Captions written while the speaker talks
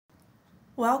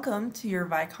Welcome to your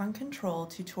Vicon Control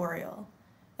tutorial.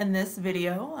 In this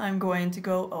video, I'm going to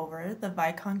go over the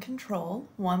Vicon Control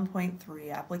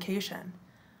 1.3 application.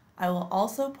 I will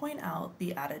also point out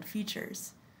the added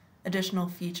features. Additional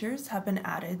features have been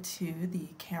added to the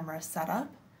camera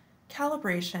setup,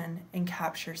 calibration, and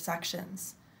capture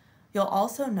sections. You'll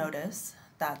also notice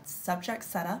that subject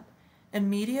setup and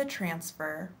media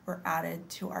transfer were added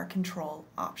to our control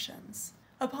options.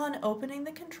 Upon opening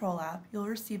the Control app, you'll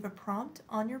receive a prompt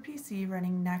on your PC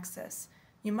running Nexus.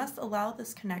 You must allow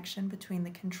this connection between the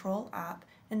Control app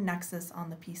and Nexus on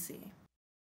the PC.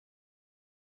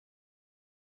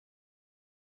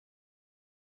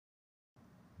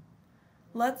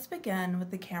 Let's begin with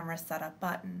the Camera Setup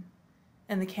button.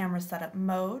 In the Camera Setup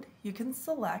mode, you can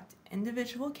select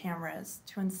individual cameras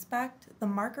to inspect the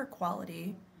marker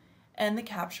quality and the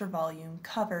capture volume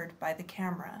covered by the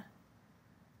camera.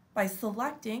 By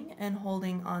selecting and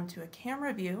holding onto a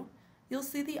camera view, you'll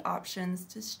see the options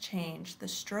to change the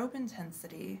strobe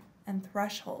intensity and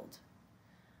threshold.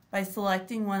 By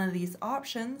selecting one of these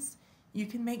options, you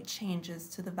can make changes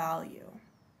to the value.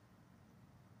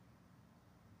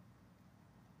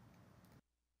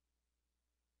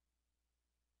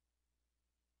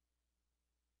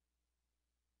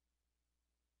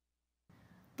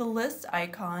 The list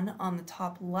icon on the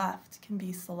top left can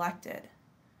be selected.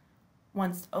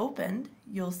 Once opened,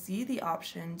 you'll see the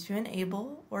option to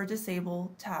enable or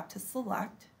disable tap to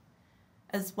select,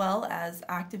 as well as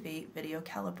activate video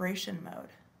calibration mode.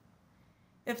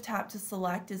 If tap to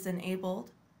select is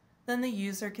enabled, then the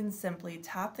user can simply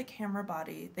tap the camera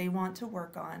body they want to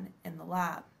work on in the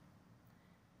lab.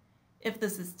 If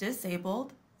this is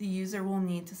disabled, the user will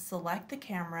need to select the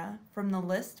camera from the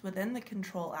list within the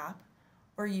Control app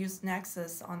or use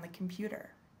Nexus on the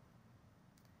computer.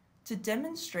 To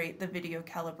demonstrate the video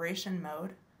calibration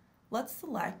mode, let's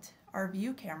select our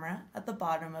view camera at the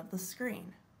bottom of the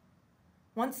screen.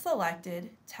 Once selected,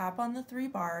 tap on the three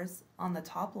bars on the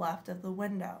top left of the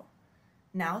window.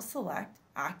 Now select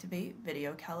Activate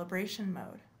Video Calibration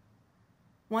Mode.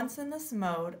 Once in this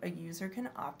mode, a user can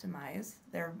optimize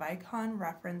their Vicon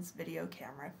reference video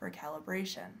camera for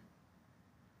calibration.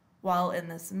 While in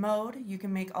this mode, you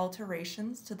can make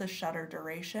alterations to the shutter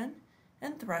duration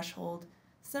and threshold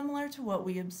similar to what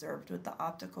we observed with the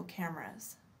optical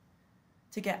cameras.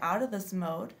 To get out of this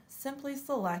mode, simply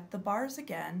select the bars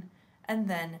again and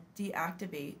then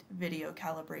deactivate video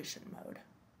calibration mode.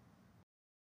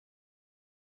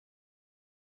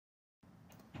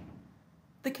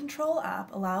 The Control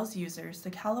app allows users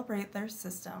to calibrate their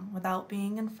system without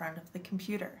being in front of the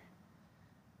computer.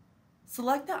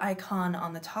 Select the icon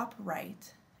on the top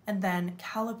right and then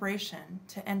Calibration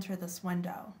to enter this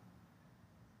window.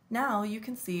 Now you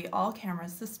can see all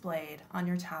cameras displayed on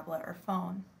your tablet or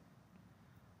phone.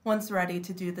 Once ready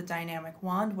to do the dynamic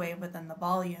wand wave within the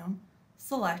volume,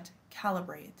 select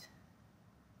Calibrate.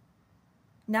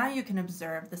 Now you can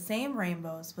observe the same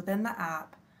rainbows within the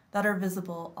app that are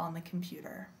visible on the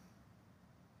computer.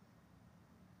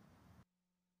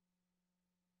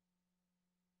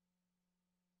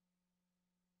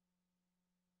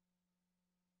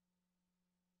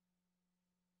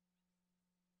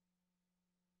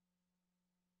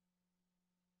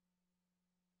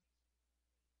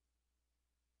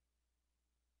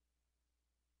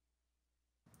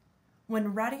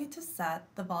 When ready to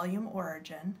set the volume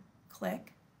origin,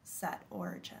 click Set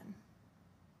Origin.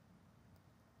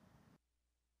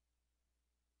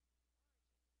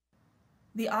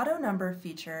 The auto number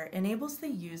feature enables the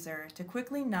user to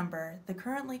quickly number the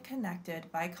currently connected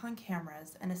Vicon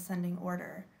cameras in ascending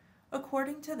order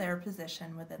according to their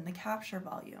position within the capture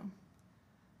volume.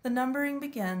 The numbering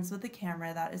begins with the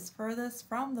camera that is furthest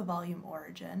from the volume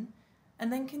origin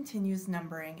and then continues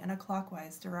numbering in a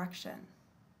clockwise direction.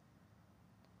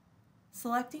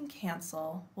 Selecting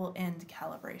Cancel will end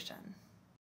calibration.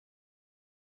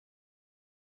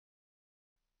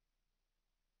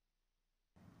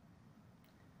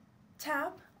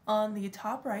 Tap on the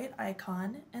top right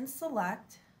icon and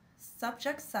select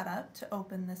Subject Setup to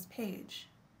open this page.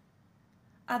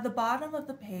 At the bottom of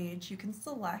the page, you can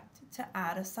select to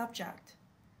add a subject.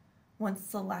 Once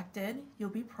selected, you'll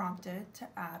be prompted to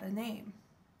add a name.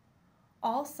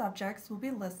 All subjects will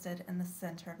be listed in the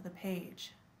center of the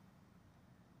page.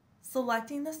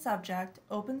 Selecting the subject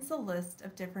opens a list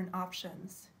of different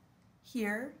options.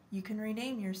 Here, you can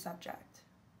rename your subject.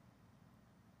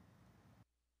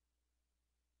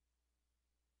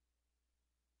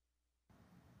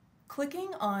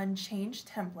 Clicking on Change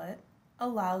Template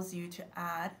allows you to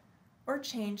add or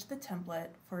change the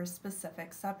template for a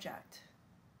specific subject.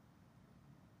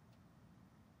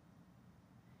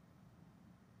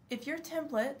 If your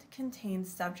template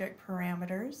contains subject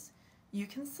parameters, you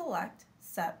can select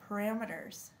Set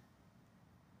Parameters.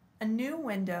 A new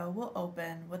window will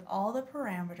open with all the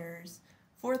parameters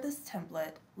for this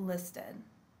template listed.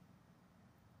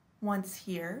 Once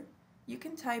here, you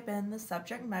can type in the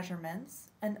subject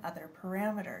measurements and other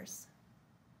parameters.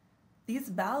 These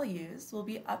values will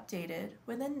be updated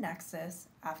within Nexus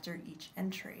after each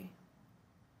entry.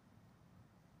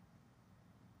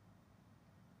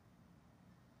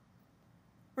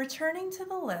 Returning to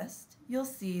the list, you'll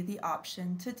see the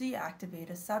option to deactivate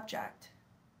a subject.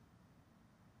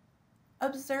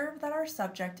 Observe that our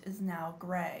subject is now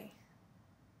gray.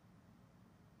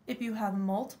 If you have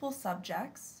multiple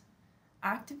subjects,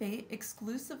 Activate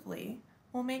exclusively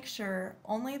will make sure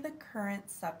only the current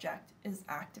subject is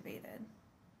activated.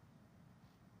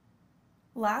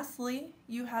 Lastly,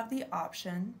 you have the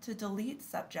option to delete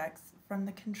subjects from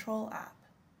the Control app.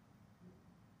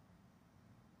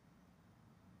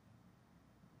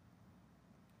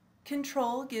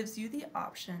 Control gives you the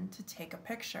option to take a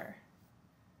picture.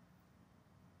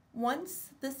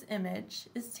 Once this image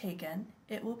is taken,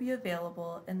 it will be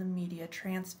available in the Media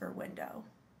Transfer window.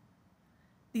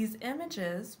 These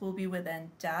images will be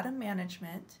within Data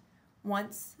Management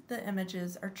once the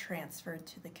images are transferred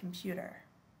to the computer.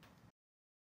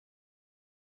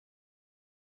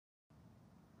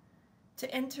 To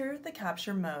enter the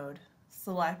capture mode,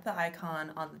 select the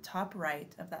icon on the top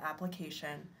right of the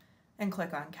application and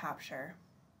click on Capture.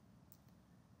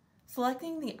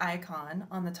 Selecting the icon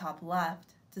on the top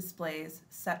left displays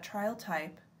Set Trial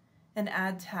Type and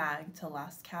Add Tag to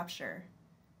Last Capture.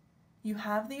 You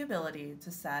have the ability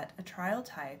to set a trial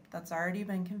type that's already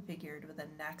been configured within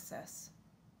Nexus.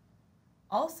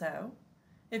 Also,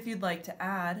 if you'd like to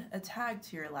add a tag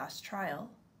to your last trial,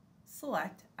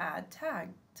 select Add Tag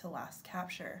to Last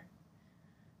Capture.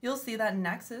 You'll see that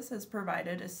Nexus has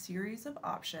provided a series of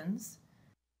options.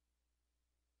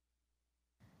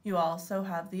 You also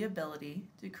have the ability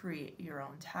to create your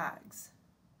own tags.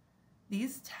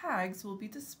 These tags will be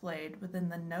displayed within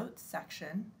the Notes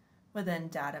section within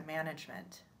Data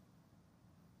Management.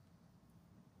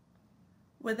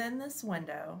 Within this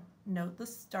window, note the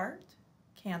Start,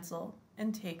 Cancel,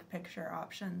 and Take Picture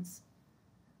options.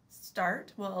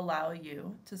 Start will allow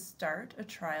you to start a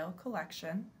trial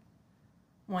collection.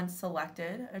 Once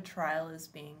selected, a trial is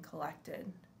being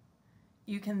collected.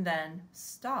 You can then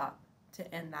stop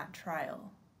to end that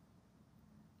trial.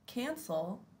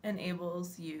 Cancel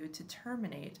enables you to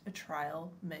terminate a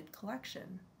trial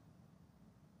mid-collection.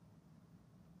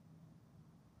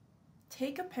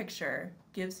 Take a picture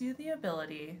gives you the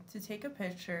ability to take a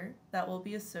picture that will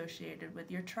be associated with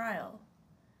your trial.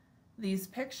 These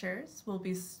pictures will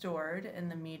be stored in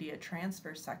the Media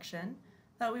Transfer section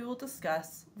that we will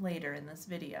discuss later in this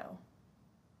video.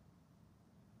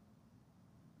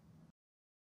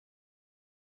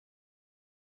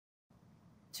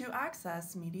 To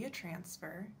access Media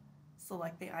Transfer,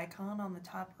 select the icon on the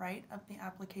top right of the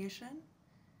application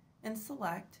and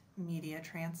select Media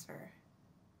Transfer.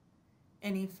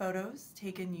 Any photos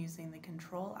taken using the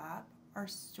Control app are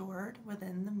stored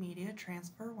within the Media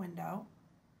Transfer window.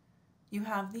 You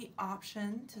have the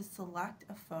option to select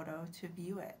a photo to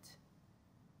view it.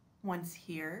 Once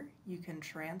here, you can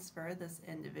transfer this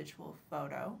individual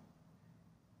photo,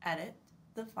 edit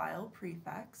the file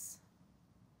prefix,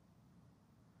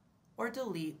 or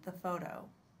delete the photo.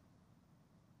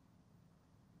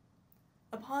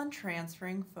 Upon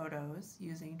transferring photos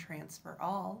using Transfer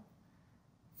All,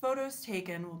 photos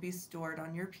taken will be stored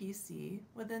on your PC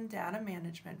within Data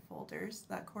Management folders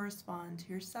that correspond to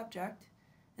your subject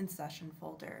and session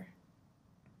folder.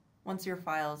 Once your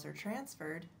files are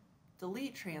transferred,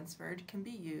 Delete Transferred can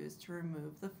be used to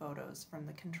remove the photos from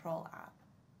the Control app.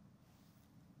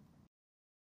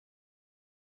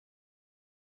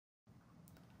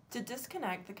 To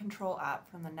disconnect the Control app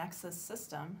from the Nexus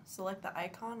system, select the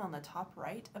icon on the top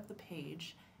right of the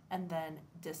page and then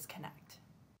Disconnect.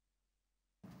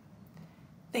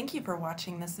 Thank you for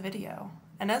watching this video,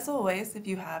 and as always, if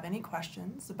you have any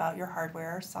questions about your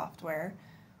hardware or software,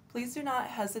 please do not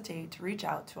hesitate to reach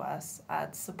out to us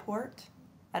at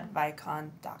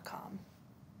support@vicon.com.